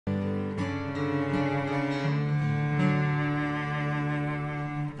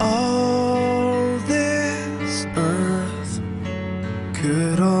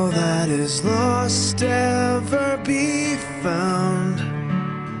is lost ever be found?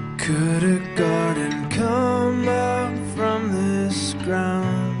 Could a garden come out from this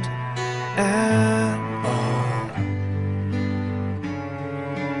ground at all?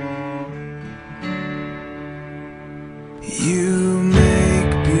 You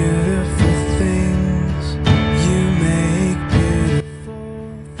make beautiful things. You make beautiful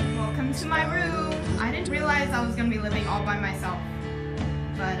things. Welcome to my room. I didn't realize I was gonna be living all by myself,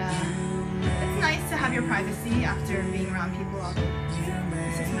 but it's nice to have your privacy after being around people all day.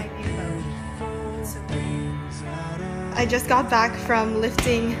 This is my view though. So I just got back from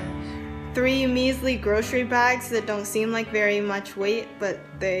lifting 3 measly grocery bags that don't seem like very much weight, but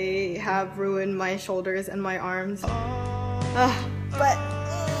they have ruined my shoulders and my arms.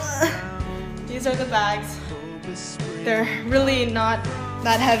 These are the bags. They're really not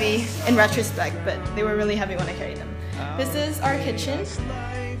that heavy in retrospect, but they were really heavy when I carried them. This is our kitchen,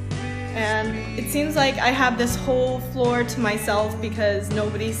 and it seems like I have this whole floor to myself because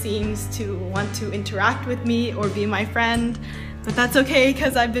nobody seems to want to interact with me or be my friend, but that's okay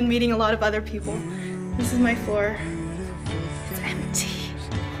because I've been meeting a lot of other people. This is my floor. It's empty.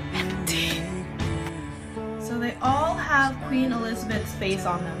 Empty. So they all have Queen Elizabeth's face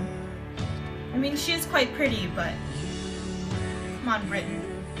on them. I mean, she is quite pretty, but come on, Britain.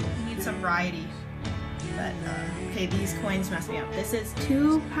 We need some variety. But, okay, these coins mess me up. This is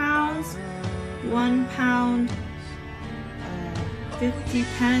 £2, £1, 50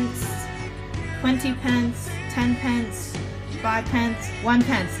 pence, 20 pence, 10 pence, 5 pence, 1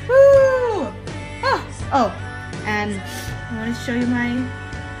 pence. Woo! Oh, and I want to show you my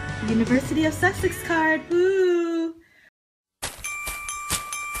University of Sussex card. Woo!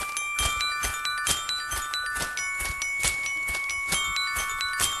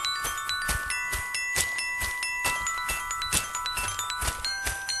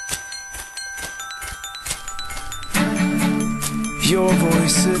 Your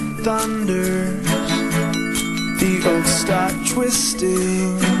voice it thunders, the oaks start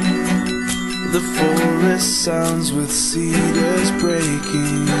twisting, the forest sounds with cedars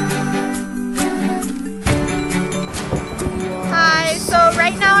breaking. Hi, so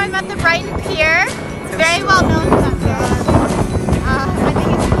right now I'm at the Brighton Pier. It's very well known for that pier. I think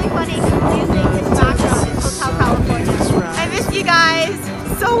it's really funny because music in the background is Hotel California. I miss you guys.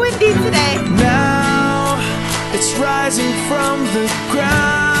 So windy today. Now it's rising from the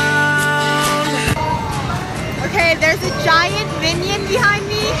ground. Okay, there's a giant minion behind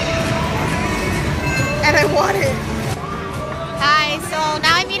me, and I want it. Hi, so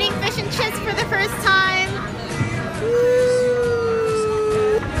now I'm eating fish and chips for the first time. Woo.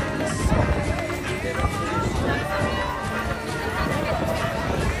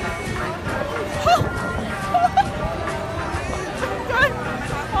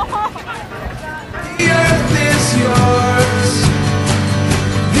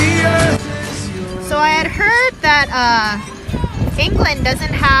 So I had heard that England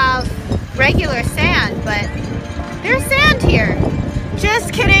doesn't have regular sand, but there's sand here.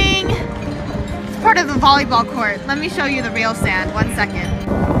 Just kidding. It's part of the volleyball court. Let me show you the real sand. 1 second.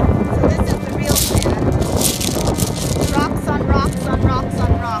 So this is the real sand. Rocks on rocks on rocks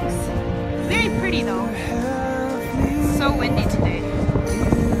on rocks. Very pretty though. It's so windy today.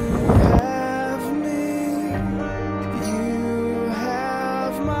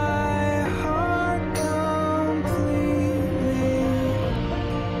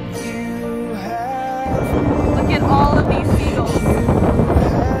 Look at all of these seagulls.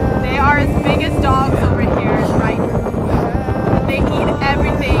 They are as big as dogs over here in Brighton. They eat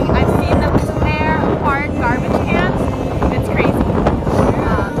everything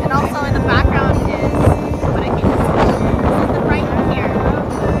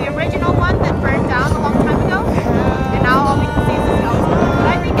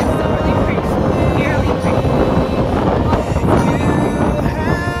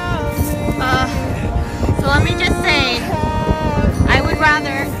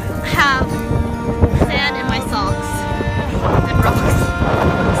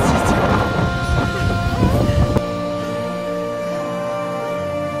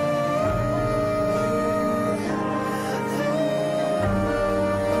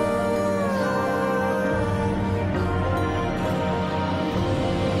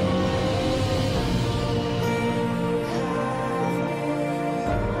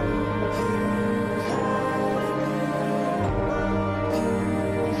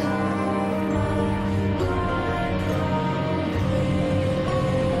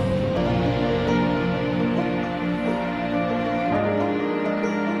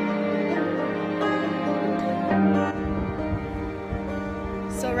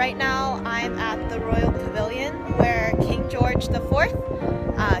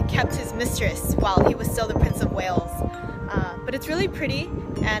kept his mistress while he was still the Prince of Wales. But it's really pretty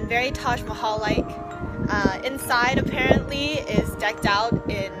and very Taj Mahal-like. Inside apparently is decked out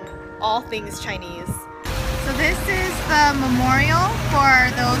in all things Chinese. So this is the memorial for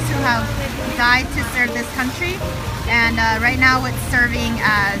those who have died to serve this country, and right now it's serving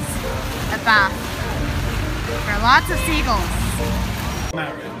as a bath for lots of seagulls.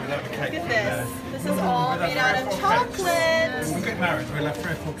 Look at this. This is all made out of chocolate. We'll get married, we'll have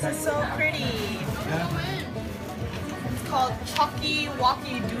 3 or 4 cakes. This is so pretty. It's called Chocky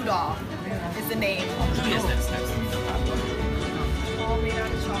Walkie Doodah is the name. All made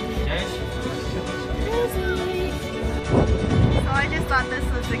out of chocolate. So I just thought this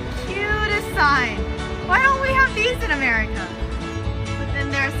was the cutest sign. Why don't we have these in America? But then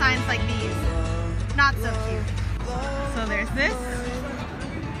there are signs like these. Not so cute. So there's this.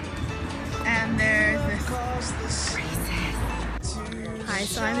 And there's this. Hi,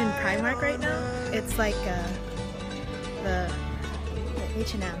 so I'm in Primark right now. It's like the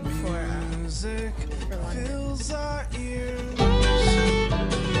H&M for London.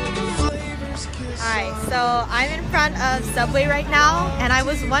 Hi, so I'm in front of Subway right now, and I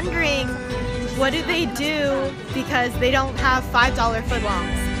was wondering, what do they do because they don't have $5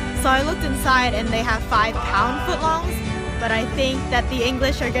 footlongs? So I looked inside and they have £5 footlongs, but I think that the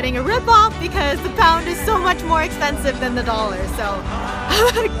English are getting a rip-off because the pound is so much more expensive than the dollar, so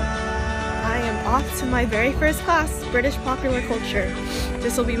I am off to my very first class, British Popular Culture.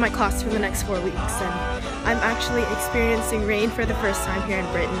 This will be my class for the next 4 weeks, and I'm actually experiencing rain for the first time here in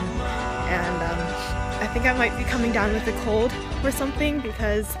Britain, and I think I might be coming down with a cold or something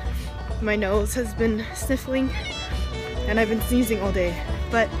because my nose has been sniffling and I've been sneezing all day,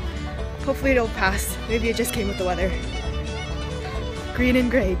 but hopefully it'll pass. Maybe it just came with the weather. Green and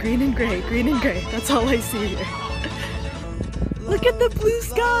gray, green and gray, green and gray. That's all I see here. Look at the blue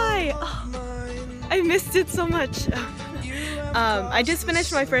sky! Oh, I missed it so much. I just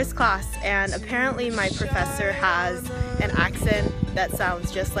finished my first class, and apparently my professor has an accent that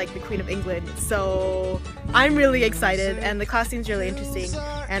sounds just like the Queen of England, so I'm really excited, and the class seems really interesting,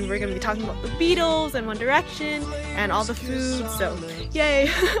 and we're going to be talking about the Beatles and One Direction and all the food, so yay!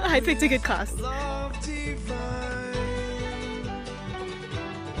 I picked a good class.